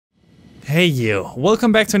Hey you,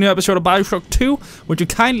 welcome back to a new episode of BIOSHOCK 2. Would you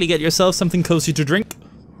kindly get yourself something cozy to drink?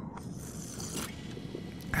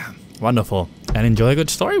 Wonderful, and enjoy a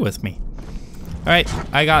good story with me. Alright,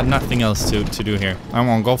 I got nothing else to do here. I'm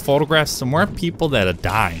gonna go photograph some more people that are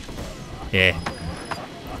dying. Yeah.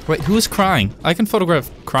 Wait, who's crying? I can photograph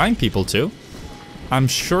crying people too. I'm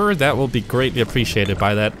sure that will be greatly appreciated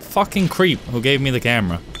by that fucking creep who gave me the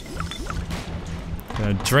camera.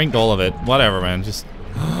 Gonna drink all of it. Whatever, man, just...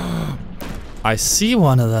 I see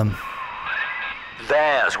one of them.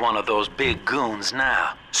 There's one of those big goons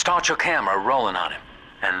now. Start your camera rolling on him,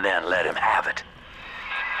 and then let him have it.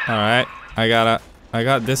 Alright, I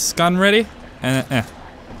got this gun ready, and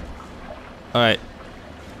Alright.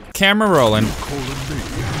 Camera rolling.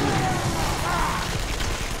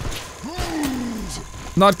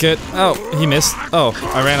 Not good. Oh, he missed. Oh,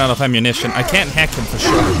 I ran out of ammunition. I can't hack him for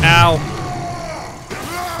sure. Ow.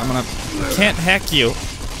 Can't hack you.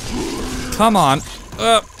 Come on.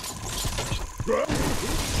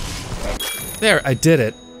 There, I did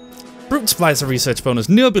it. Brute Splicer research bonus.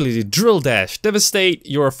 New ability, Drill Dash. Devastate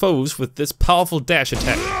your foes with this powerful dash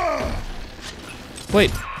attack. Wait,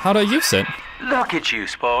 how do I use it? Look at you,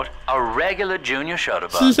 sport. A regular junior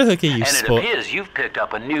shutterbug. Look at you, and sport. it appears you've picked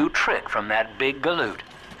up a new trick from that big galoot.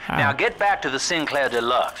 How? Now get back to the Sinclair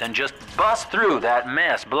Deluxe and just bust through that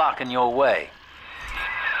mess blocking your way.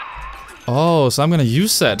 Oh, so I'm gonna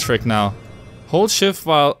use that trick now. Hold shift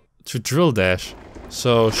while to drill dash.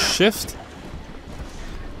 So shift.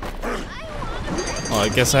 Oh, I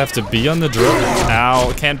guess I have to be on the drill.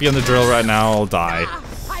 Ow, can't be on the drill right now, I'll die.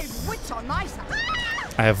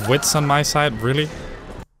 I have wits on my side, really?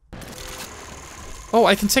 Oh,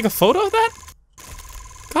 I can take a photo of that?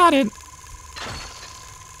 Got it.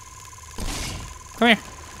 Come here.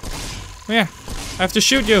 Come here. I have to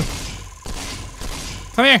shoot you.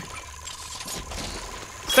 Come here.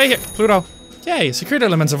 Stay here, Pluto. Yay, security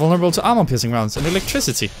elements are vulnerable to armor-piercing rounds and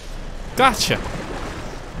electricity. Gotcha.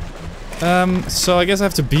 So I guess I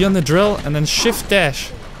have to be on the drill and then shift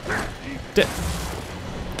dash.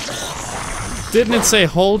 Didn't it say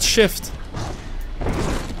hold shift?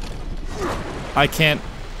 I can't.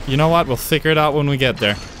 You know what? We'll figure it out when we get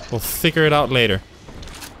there. We'll figure it out later.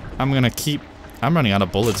 I'm running out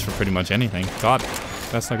of bullets for pretty much anything. God,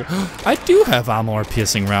 that's not good. I do have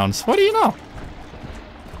armor-piercing rounds. What do you know?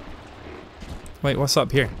 Wait, what's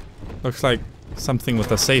up here? Looks like something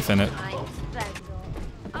with a safe in it.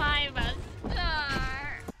 I'm a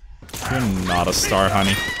star. You're not a star,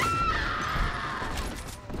 honey.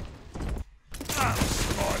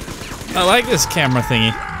 I like this camera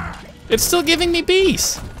thingy. It's still giving me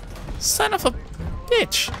bees. Son of a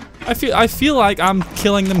bitch. I feel like I'm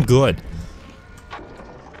killing them good.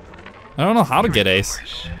 I don't know how to get ace.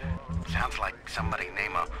 Sounds like somebody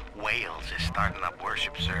named Wales is starting up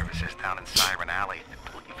worship services down in Siren Alley,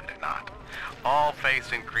 believe it or not. All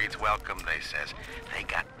faiths and creeds welcome, they says. They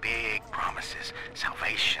got big promises,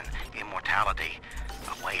 salvation, immortality,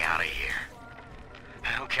 a way out of here.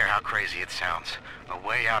 I don't care how crazy it sounds. A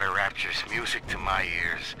way out of rapture's music to my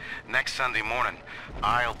ears. Next Sunday morning,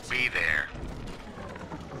 I'll be there.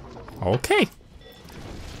 Okay.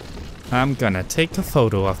 I'm gonna take a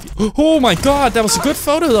photo of you. Oh my god, that was a good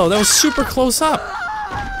photo though. That was super close up.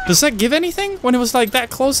 Does that give anything when it was like that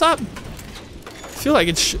close up? I feel like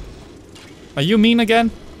it Are you mean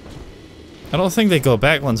again? I don't think they go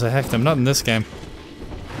back once I hack them. Not in this game.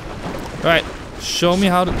 Alright, show me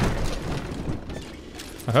how to...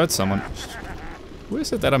 I heard someone. Who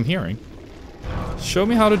is it that I'm hearing? Show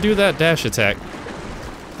me how to do that dash attack.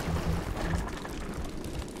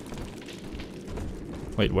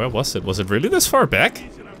 Wait, where was it? Was it really this far back?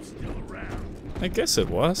 I guess it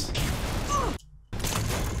was.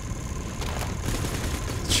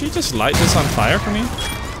 Did she just light this on fire for me?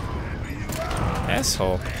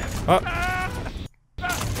 Asshole. Oh.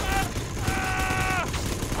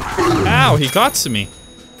 Ow, he got to me.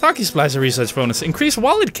 Talkie Splicer research bonus. Increase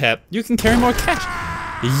wallet cap. You can carry more cash.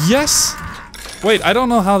 Yes! Wait, I don't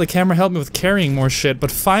know how the camera helped me with carrying more shit, but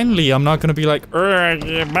finally I'm not gonna be like,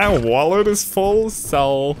 my wallet is full,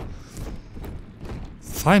 so...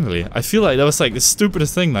 Finally, I feel like that was like the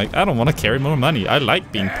stupidest thing, like, I don't want to carry more money. I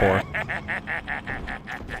like being poor.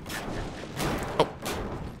 Oh.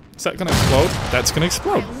 Is that gonna explode? That's gonna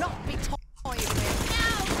explode.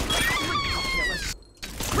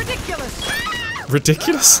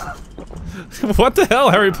 Ridiculous? What the hell,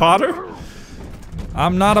 Harry Potter?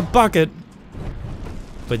 I'm not a bucket.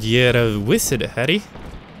 But you're a wizard, Harry.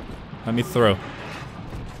 Let me throw.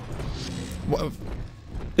 What?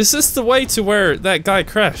 Is this the way to where that guy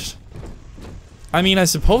crashed? I mean, I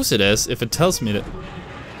suppose it is, if it tells me that.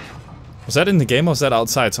 Was that in the game or was that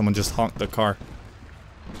outside? Someone just honked the car.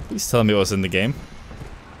 Please tell me it was in the game.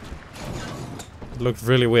 It looked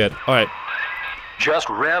really weird. Alright. Just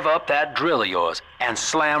rev up that drill of yours and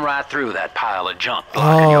slam right through that pile of junk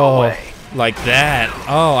blocking your way. Like that.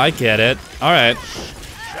 Oh, I get it. Alright.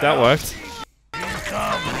 That worked.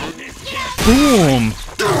 Boom!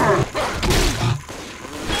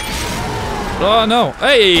 Oh no.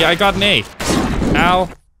 Hey, I got an A. Ow.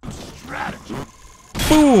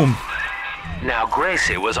 Boom! Now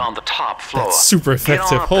Gracie was on the top floor. That's super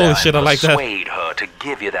effective. Get on up Holy there shit, and I like that. persuade her to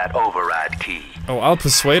give you that override key. Oh, I'll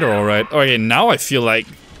persuade her, alright. Okay, now I feel like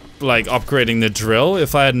upgrading the drill.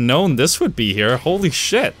 If I had known this would be here, holy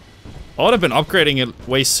shit. I would have been upgrading it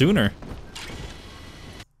way sooner.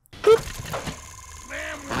 Boop.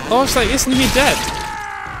 Oh, it's like, isn't he dead?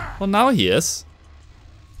 Well, now he is.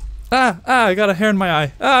 I got a hair in my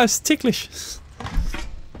eye. It's ticklish.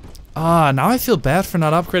 Now I feel bad for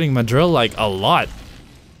not upgrading my drill, like, a lot.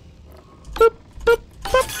 Boop, boop,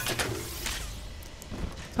 boop.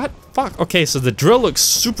 What? Fuck. Okay, so the drill looks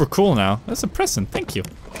super cool now. That's a present, thank you.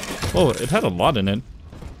 Oh, it had a lot in it.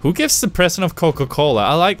 Who gives the present of Coca-Cola?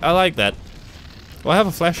 I like that. Oh, I have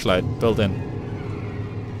a flashlight built in.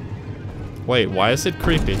 Wait, why is it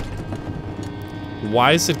creepy?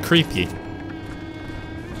 Why is it creepy?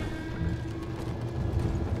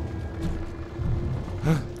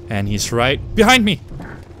 And he's right behind me.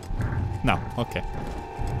 No, okay.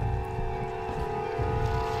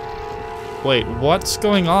 Wait, what's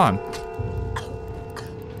going on?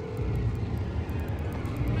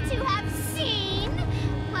 To have seen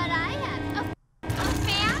what I have a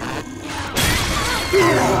fan.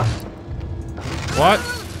 What?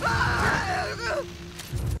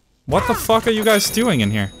 What the fuck are you guys doing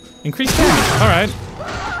in here? Increase damage. Alright.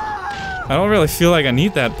 I don't really feel like I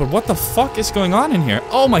need that, but what the fuck is going on in here?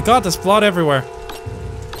 Oh my god, there's blood everywhere.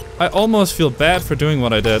 I almost feel bad for doing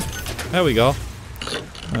what I did. There we go.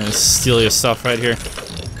 I'm gonna steal your stuff right here.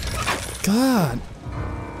 God.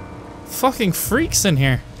 Fucking freaks in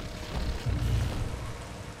here.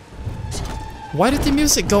 Why did the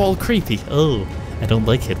music go all creepy? Oh, I don't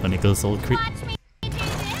like it when it goes all creepy.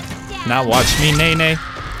 Now watch me, nay nay.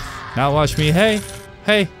 Now watch me, hey,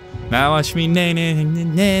 hey. Now watch me, nay nay nay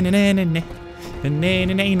nay nay nay nay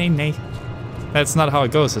nay nay nay. That's not how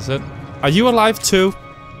it goes, is it? Are you alive too?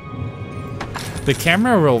 The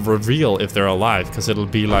camera will reveal if they're alive, because it'll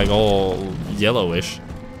be like all yellowish.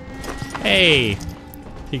 Hey,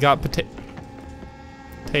 he got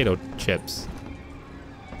potato chips.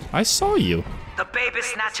 I saw you. The baby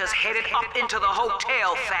snatcher's headed up into the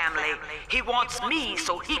hotel family. He wants me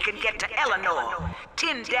so he can get to Eleanor.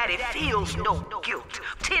 Tin Daddy feels no guilt.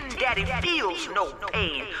 Tin Daddy feels no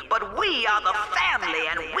pain. But we are the family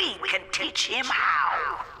and we can teach him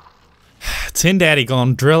how. Tin Daddy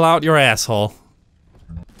gonna drill out your asshole.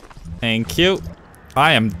 Thank you.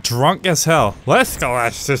 I am drunk as hell. Let's go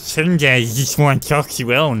ask the Tin Daddy. Just want to talk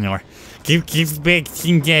to Eleanor. Give back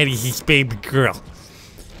Tin Daddy his baby girl.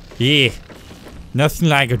 Yeah. Nothing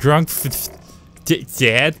like a drunk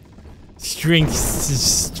dad.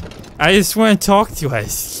 Strings. I just want to talk to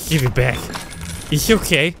us. Give it back. It's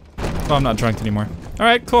okay. Oh, I'm not drunk anymore.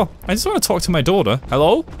 Alright, cool. I just want to talk to my daughter.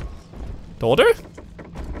 Hello? Daughter?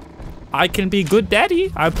 I can be good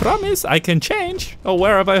daddy. I promise. I can change. Oh,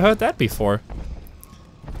 where have I heard that before?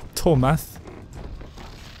 Thomas.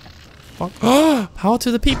 Fuck. Oh, power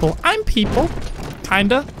to the people. I'm people.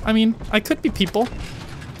 Kinda. I mean, I could be people.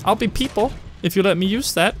 I'll be people. If you let me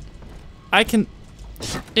use that, I can...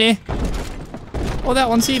 Oh, that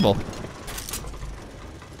one's evil.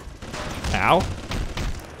 Ow.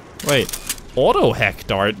 Wait. Auto hack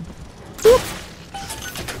dart.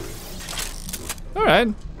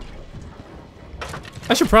 Alright.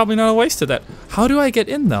 I should probably not have wasted that. How do I get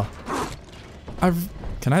in, though?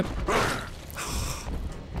 Can I...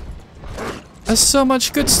 There's so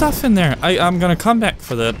much good stuff in there. I'm gonna come back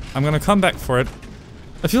for that. I'm gonna come back for it.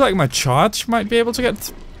 I feel like my charge might be able to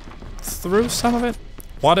get through some of it.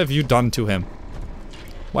 What have you done to him?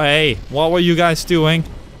 Wait, what were you guys doing?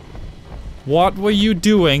 What were you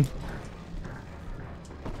doing?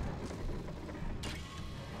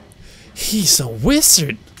 He's a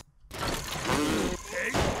wizard.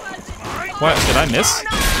 What, did I miss?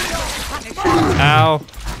 Ow.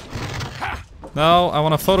 No, I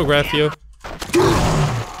want to photograph you.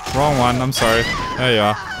 Wrong one, I'm sorry. There you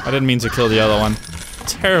are. I didn't mean to kill the other one.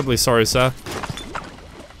 Terribly sorry, sir.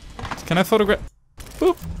 Can I photograph?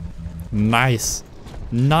 Boop. Nice.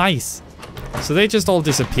 Nice. So they just all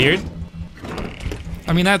disappeared.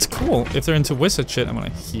 I mean, that's cool. If they're into wizard shit, I'm gonna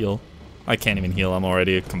heal. I can't even heal. I'm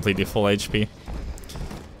already completely full HP.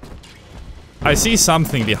 I see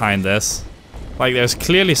something behind this. Like, there's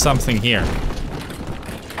clearly something here.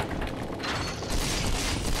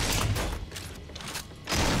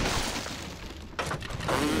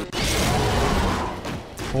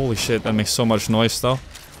 Holy shit, that makes so much noise though.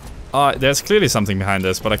 There's clearly something behind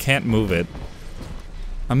this, but I can't move it.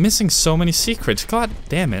 I'm missing so many secrets, god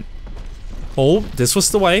damn it. Oh, this was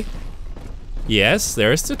the way. Yes,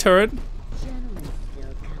 there's the turret.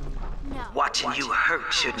 Watching you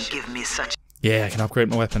hurt shouldn't give me such... Yeah, I can upgrade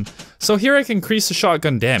my weapon. So here I can increase the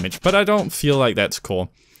shotgun damage, but I don't feel like that's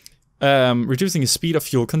cool. Reducing the speed of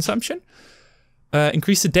fuel consumption.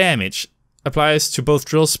 Increase the damage. Applies to both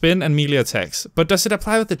drill spin and melee attacks. But does it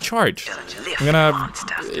apply with the charge? I'm gonna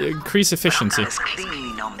increase efficiency.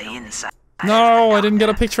 No, I didn't get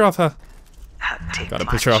a picture of her. Got a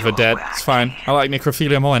picture of her dead. It's fine. I like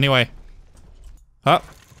necrophilia more anyway. Up.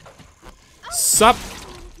 Sup.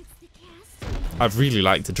 I really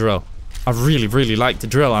like the drill. I really like the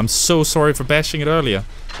drill. I'm so sorry for bashing it earlier.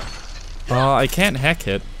 I can't hack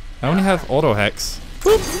it. I only have auto hacks.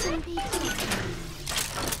 Boop.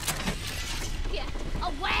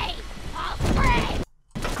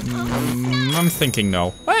 I'm thinking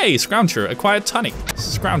no. Hey, Scrounger, acquired tonic.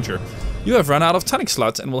 Scrounger, you have run out of tonic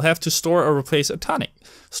slots and will have to store or replace a tonic.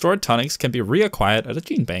 Stored tonics can be reacquired at a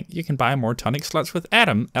gene bank. You can buy more tonic slots with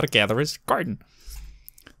Adam at a gatherer's garden.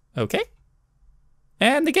 Okay.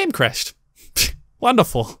 And the game crashed.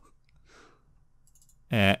 Wonderful.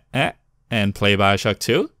 And play BIOSHOCK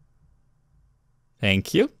 2.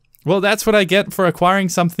 Thank you. Well, that's what I get for acquiring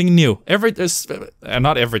something new.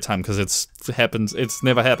 Not every time, because it's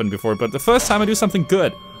never happened before, but the first time I do something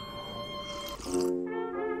good.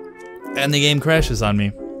 And the game crashes on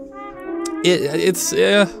me.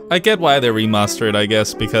 I get why they remastered, I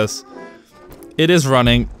guess, because it is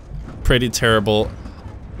running pretty terrible.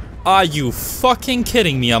 Are you fucking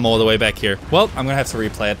kidding me? I'm all the way back here. Well, I'm gonna have to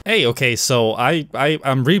replay it. Hey, okay, so I'm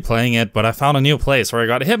replaying it, but I found a new place where I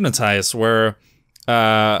got hypnotized, where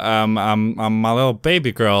my little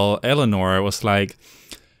baby girl, Eleanor, was like,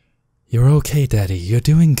 "You're okay, Daddy. You're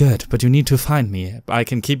doing good, but you need to find me. I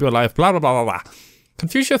can keep you alive, blah, blah, blah, blah, blah.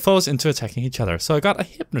 Confuse your foes into attacking each other." So I got a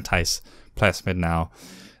hypnotize plasmid now.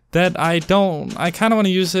 That I kind of want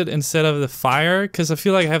to use it instead of the fire, because I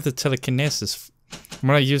feel like I have the telekinesis. I'm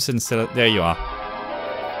gonna use it instead of, there you are.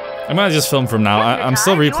 I'm gonna just film from now. I'm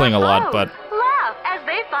still replaying a lot, but... Laugh as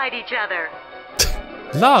they fight each other.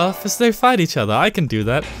 Laugh as they fight each other. I can do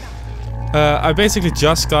that. I basically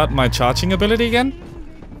just got my charging ability again.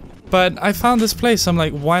 But I found this place. I'm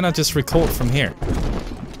like, why not just record from here?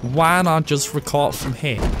 Why not just record from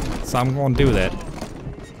here? So I'm gonna do that.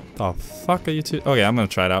 The fuck are you two? Okay, I'm gonna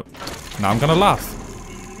try it out. Now I'm gonna laugh.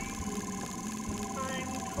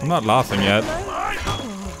 I'm not laughing yet.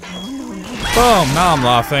 Boom, now I'm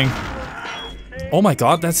laughing. Oh my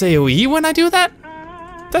god, that's AoE when I do that?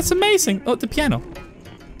 That's amazing. Oh, the piano.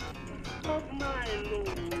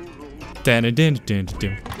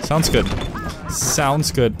 Sounds good.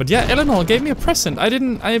 Sounds good. But yeah, Eleanor gave me a present.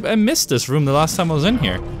 I missed this room the last time I was in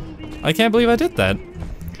here. I can't believe I did that.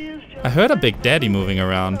 I heard a big daddy moving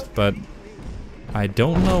around, but I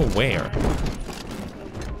don't know where.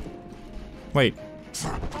 Wait.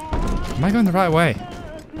 Am I going the right way?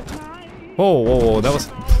 Whoa, whoa, whoa, that was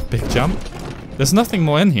a big jump. There's nothing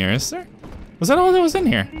more in here, is there? Was that all that was in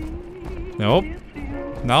here? Nope.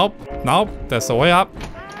 Nope. Nope. That's the way up.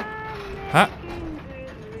 Huh?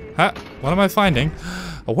 Huh? What am I finding?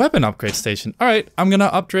 A weapon upgrade station. Alright, I'm gonna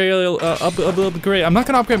upgrade. I'm not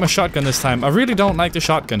gonna upgrade my shotgun this time. I really don't like the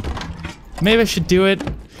shotgun. Maybe I should do it.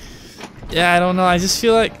 Yeah, I don't know. I just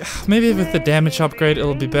feel like maybe with the damage upgrade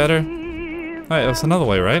it'll be better. Alright, there's another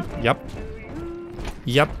way, right? Yep.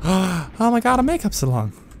 Yep. Oh my god, our makeup's so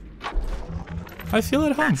long. I feel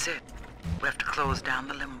at home. That's it. We have to close down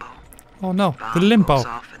the limbo. Oh no, Bob the limbo. goes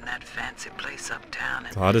off in that fancy place uptown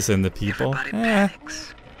and God is in the people. everybody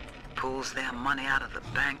panics. Pulls their money out of the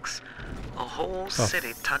banks. A whole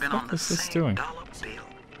city tugging on the same dollar bill.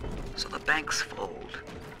 So the banks fold.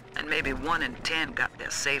 And maybe 1 in 10 got their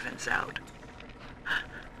savings out.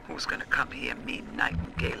 Who's gonna come here me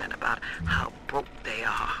nightingaling about how broke they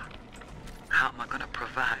are? How am I gonna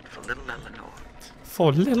provide for little Eleanor?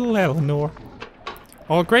 For little Eleanor.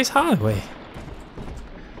 Oh, Grace Holloway.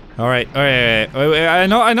 Alright, alright.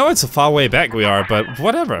 I know it's a far way back we are, but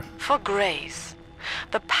whatever. For Grace,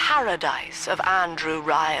 the paradise of Andrew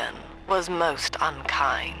Ryan was most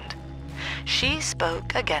unkind. She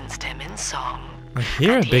spoke against him in song. I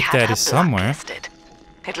hear a Big Daddy somewhere.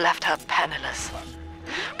 It left her penniless.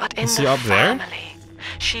 But in Is he the up there? family,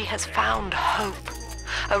 she has found hope,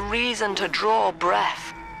 a reason to draw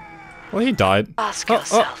breath. Well, he died. Ask Oh,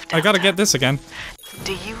 yourself, I gotta Delta, get this again.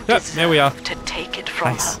 do you Yep, there we are. deserve to take it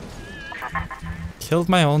from Nice. her? Killed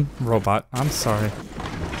my own robot. I'm sorry.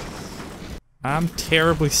 I'm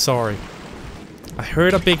terribly sorry. I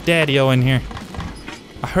heard a Big Daddy-O in here.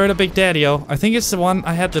 I heard a Big Daddy-O. I think it's the one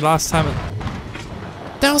I had the last time.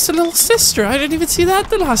 That was a little sister. I didn't even see that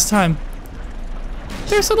the last time.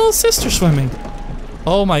 There's a little sister swimming.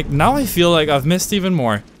 Oh my, now I feel like I've missed even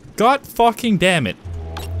more. God fucking damn it.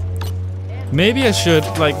 Maybe I should,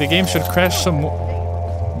 like, the game should crash some more.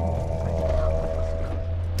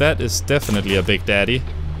 That is definitely a Big Daddy.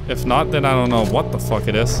 If not, then I don't know what the fuck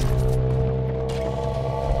it is.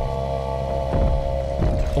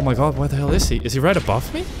 Oh my god, where the hell is he? Is he right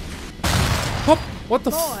above me? What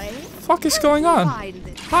the fuck is going on?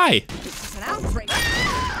 Hi!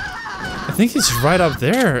 I think he's right up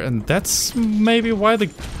there, and that's maybe why the...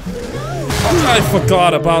 I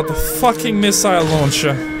forgot about the fucking missile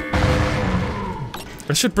launcher.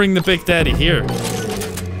 I should bring the Big Daddy here.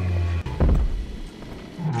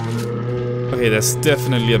 Okay, there's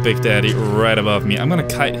definitely a Big Daddy right above me. I'm gonna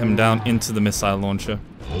kite him down into the missile launcher.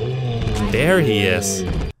 There he is.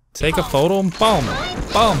 Take a photo, boom,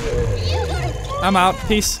 boom. I'm out,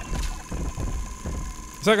 peace.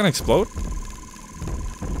 Is that gonna explode?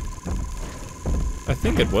 I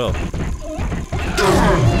think it will.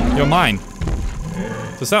 You're mine.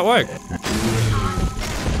 Does that work?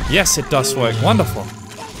 Yes, it does work. Wonderful.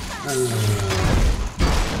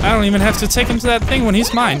 I don't even have to take him to that thing when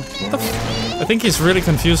he's mine. What the I think he's really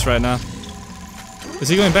confused right now. Is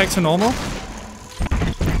he going back to normal?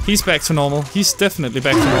 He's back to normal. He's definitely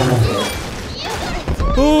back to normal.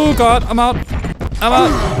 Oh god, I'm out. I'm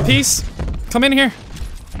out. Peace. Come in here.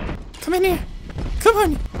 Come in here. Come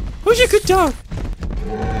on. Who's your good dog?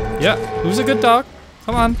 Yeah, who's a good dog?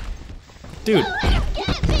 Come on. Dude.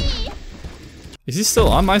 Is he still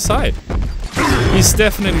on my side? He's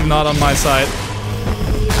definitely not on my side.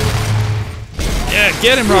 Yeah,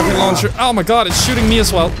 get him, rocket launcher. Oh my god, it's shooting me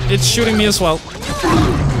as well. It's shooting me as well.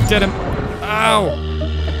 Get him. Ow.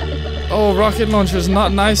 Oh, rocket launcher is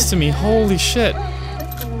not nice to me. Holy shit.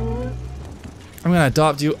 I'm gonna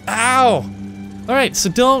adopt you. Ow. Alright, so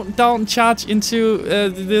don't charge into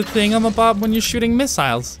the thingamabob when you're shooting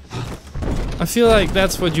missiles. I feel like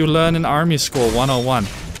that's what you learn in Army School 101.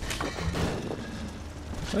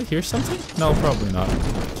 Did I hear something? No, probably not.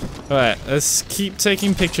 Alright, let's keep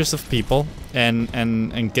taking pictures of people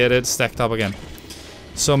and get it stacked up again.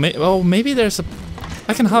 So maybe there's a...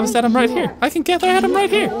 I can harvest at him right here. I can gather at him right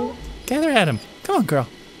here. Gather at him. Come on, girl.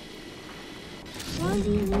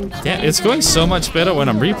 Yeah, it's going so much better when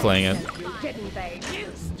I'm replaying it.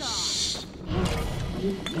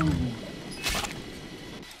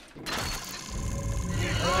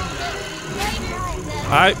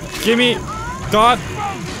 Alright, gimme... God!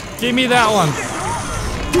 Gimme that one!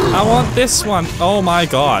 I want this one! Oh my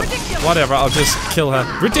god. Whatever, I'll just kill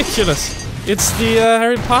her. Ridiculous! It's the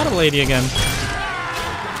Harry Potter lady again.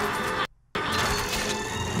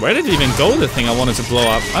 Where did it even go, the thing I wanted to blow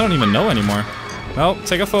up? I don't even know anymore. No,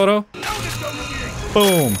 take a photo.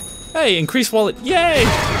 Boom. Hey, increase wallet. Yay!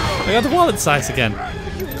 I got the wallet size again.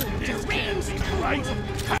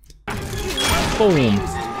 Boom.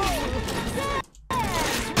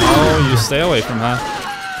 Oh, you stay away from her.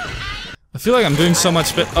 I feel like I'm doing so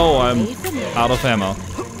much bit. Oh, I'm out of ammo.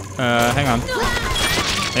 Hang on.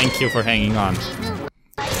 Thank you for hanging on.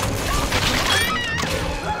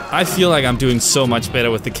 I feel like I'm doing so much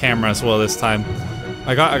better with the camera as well this time.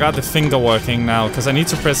 I got the finger working now because I need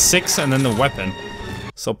to press 6 and then the weapon.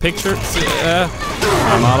 So picture.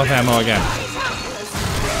 I'm out of ammo again.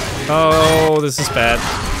 Oh, this is bad.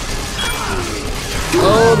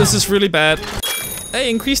 Oh, this is really bad. Hey,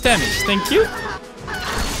 increased damage. Thank you.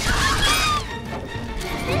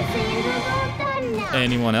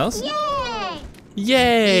 Anyone else? Yay!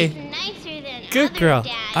 Yay! Nicer than Good other girl.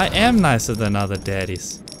 dads. I am nicer than other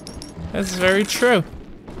daddies. That's very true.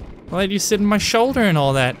 I'll let you sit on my shoulder and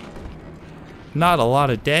all that. Not a lot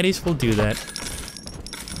of daddies will do that.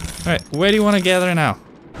 Alright, where do you want to gather now?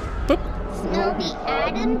 Boop. Smell the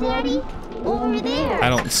Adam, Daddy? Over there. I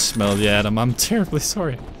don't smell the atom. I'm terribly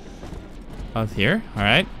sorry. Up here?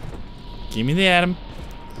 Alright. Give me the atom.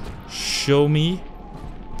 Show me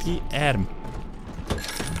the atom.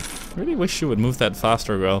 I really wish you would move that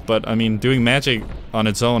faster, girl. But, I mean, doing magic on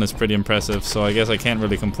its own is pretty impressive, so I guess I can't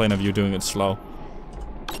really complain of you doing it slow.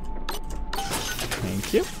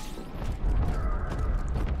 Thank you.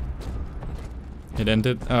 It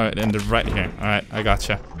ended... Alright, it ended right here. Alright, I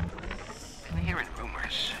gotcha. I'm hearing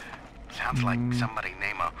rumors. Sounds like somebody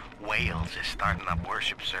named Wales is starting up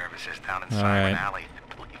worship services down in Siren Alley.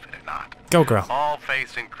 Believe it or not. Go, girl. All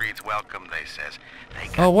faiths in creeds welcome, they says. They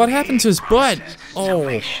got Oh, what happened to his butt? promises, Oh,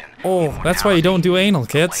 salvation, that's why you don't do anal, way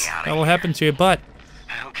kids. out of That will here. happen to your butt.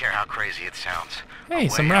 I don't care how crazy it sounds. Hey, A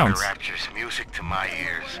some way out of rounds. Rapture's music to my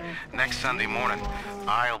ears. Next Sunday morning,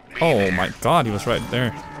 I'll be Oh there. my god, he was right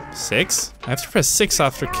there. 6? I have to press 6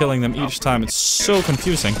 after killing them each time. It's so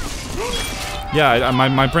confusing. Yeah,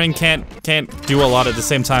 my brain can't do a lot at the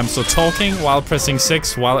same time. So talking while pressing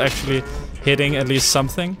 6 while actually hitting at least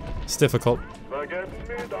something, it's difficult.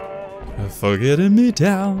 Forgetting me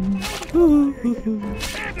down. Ooh.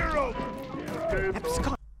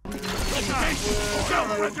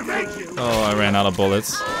 Oh, I ran out of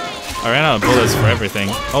bullets. I ran out of bullets for everything.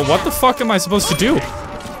 Oh, what the fuck am I supposed to do?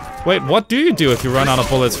 Wait, what do you do if you run out of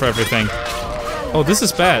bullets for everything? Oh, this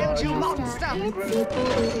is bad.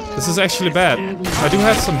 This is actually bad. I do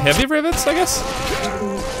have some heavy rivets, I guess?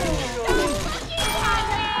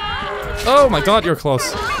 Oh my god, you're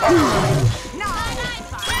close.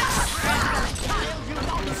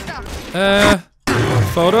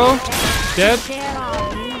 Photo? Dead?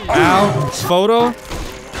 Ow. Photo?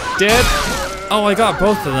 Dead? Oh, I got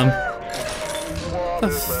both of them. What the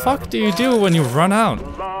fuck do you do when you run out?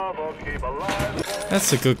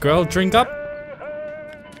 That's a good girl. Drink up.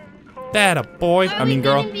 That a boy. I mean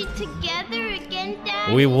girl. Be together again,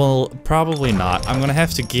 Dad? We will probably not. I'm gonna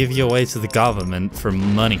have to give you away to the government for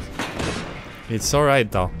money. It's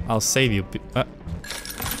alright though. I'll save you.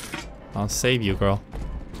 I'll save you, girl.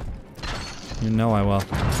 You know I will.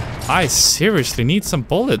 I seriously need some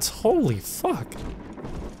bullets. Holy fuck.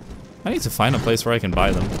 I need to find a place where I can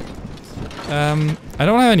buy them. I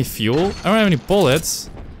don't have any fuel. I don't have any bullets.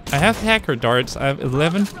 I have hacker darts. I have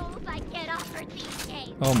 11.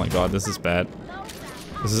 Oh my god, this is bad.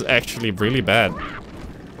 This is actually really bad.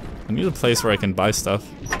 I need a place where I can buy stuff.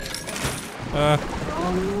 I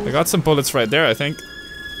got some bullets right there, I think.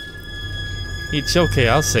 It's okay,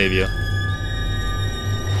 I'll save you.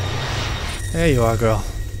 There you are, girl.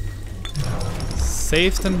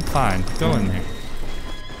 Safe and fine. Go in there.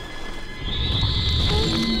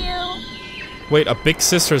 Wait, a big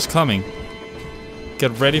sister is coming.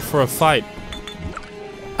 Get ready for a fight.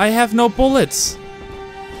 I have no bullets.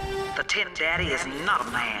 The Tin Daddy is not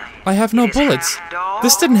a man. I have no He's bullets. half dog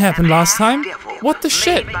This didn't happen and last half time. devil. What the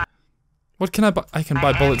shit? Made by What can I buy? I can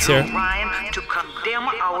buy bullets here. Andrew Ryan to condemn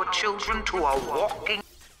our children to a walking.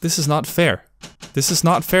 This is not fair. This is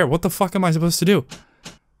not fair. What the fuck am I supposed to do?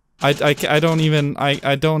 I don't even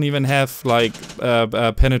have like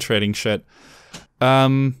penetrating shit.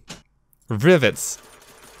 Rivets.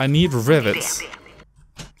 I need rivets.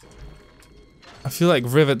 I feel like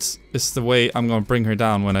rivets is the way I'm gonna bring her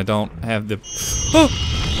down when I don't have the...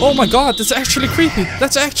 Oh my god, that's actually creepy.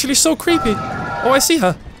 That's actually so creepy. Oh, I see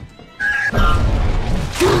her.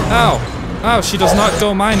 Ow. Ow, she does not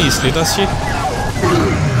go mine easily, does she?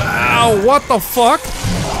 Ow, what the fuck?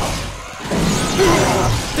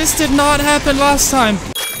 This did not happen last time.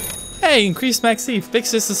 Hey, increased max thief. Big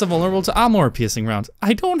sisters are vulnerable to armor piercing rounds.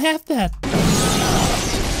 I don't have that.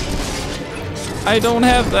 I don't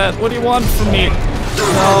have that. What do you want from me?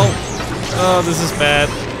 No. Oh, this is bad.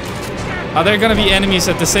 Are there gonna be enemies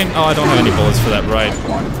at the same... Oh, I don't have any bullets for that, right?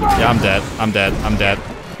 Yeah, I'm dead. I'm dead. I'm dead.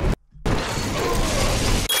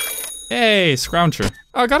 Hey, Scrounger.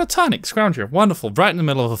 Oh, I got a tonic. Scrounger. Wonderful. Right in the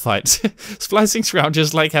middle of a fight. Splicing Scrounger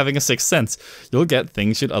is like having a sixth sense. You'll get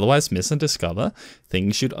things you'd otherwise miss and discover.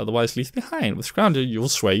 Things you'd otherwise leave behind. With Scrounger, you'll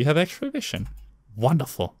swear you have extra vision.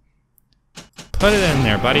 Wonderful. Put it in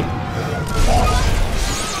there, buddy.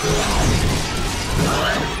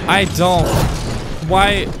 I don't...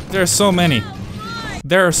 Why? There are so many.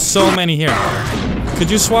 There are so many here.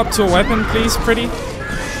 Could you swap to a weapon, please, pretty?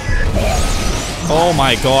 Oh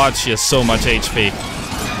my god, she has so much HP.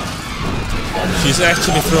 She's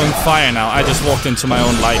actually throwing fire now. I just walked into my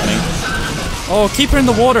own lightning. Oh, keep her in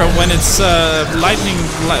the water when it's lightning.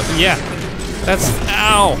 Yeah. That's...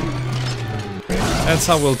 Ow! That's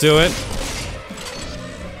how we'll do it.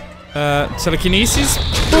 Telekinesis?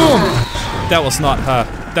 Boom! That was not her.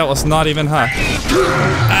 That was not even her.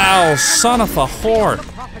 Ow, son of a whore.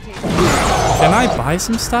 Can I buy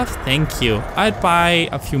some stuff? Thank you. I'd buy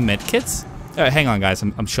a few medkits. Hang on, guys.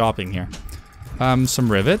 I'm shopping here. Some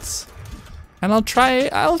rivets. And I'll try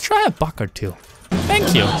a buck or two.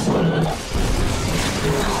 Thank you.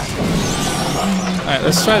 Alright,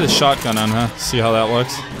 let's try the shotgun on her. See how that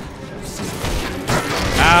works.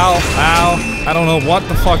 Ow, ow. I don't know what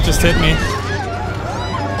the fuck just hit me.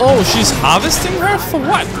 Oh, she's harvesting her? For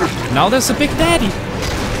what? Now there's a big daddy.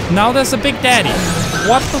 Now there's a big daddy.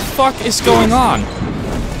 What the fuck is going on?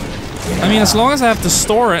 I mean, as long as I have to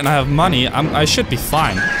store it and I have money, I should be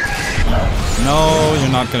fine. No,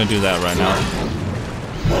 you're not gonna do that right now.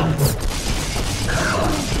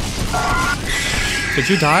 Did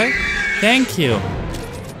you die? Thank you.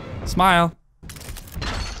 Smile.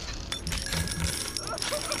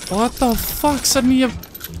 What the fuck? Suddenly you...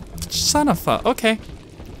 Son of a... Okay.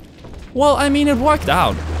 Well, I mean, it worked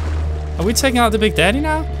out. Are we taking out the Big Daddy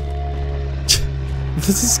now?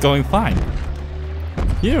 This is going fine.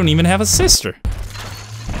 You don't even have a sister.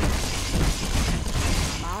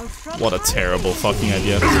 What a terrible fucking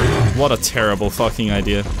idea. What a terrible fucking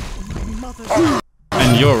idea.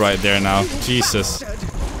 And you're right there now. Jesus.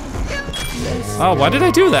 Oh, why did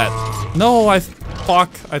I do that? No, fuck.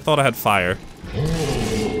 I thought I had fire.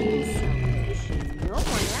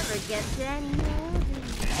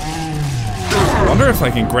 I wonder if I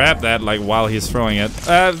can grab that, like, while he's throwing it.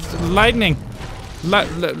 Lightning.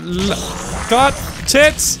 God,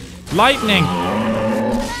 tits! Lightning!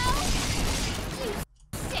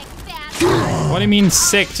 What do you mean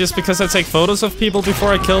sick? Just because I take photos of people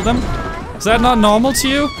before I kill them? Is that not normal to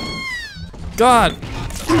you? God.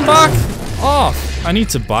 Fuck off! I need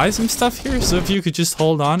to buy some stuff here, so if you could just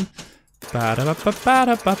hold on. I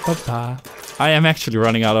am actually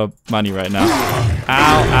running out of money right now. Ow,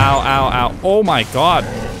 ow, ow, ow. Oh my god.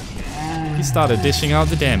 He started dishing out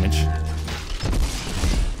the damage.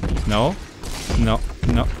 No. No.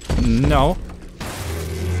 No. No.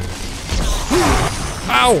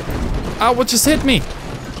 Ow! Ow, what just hit me?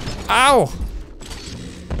 Ow!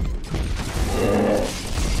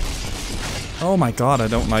 Oh my god, I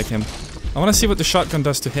don't like him. I wanna see what the shotgun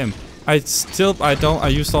does to him. I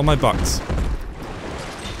used all my bucks.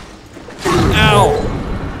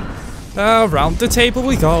 Ow! Round the table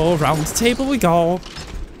we go, round the table we go.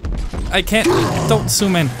 I can't, don't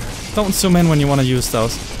zoom in. Don't zoom in when you wanna use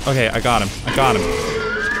those. Okay, I got him, I got him.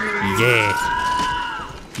 Yeah.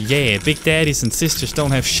 Yeah, big daddies and sisters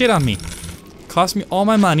don't have shit on me. Cost me all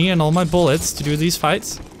my money and all my bullets to do these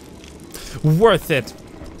fights. Worth it.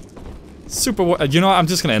 Super worth. You know what? I'm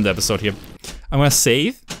just gonna end the episode here. I'm gonna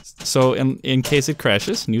save. So in case it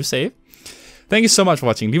crashes, new save. Thank you so much for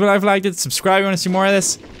watching. Leave a like if you liked it. Subscribe if you want to see more of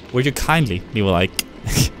this. Would you kindly leave a like?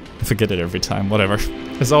 I forget it every time. Whatever.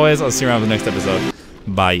 As always, I'll see you around the next episode.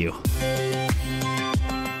 Bye you.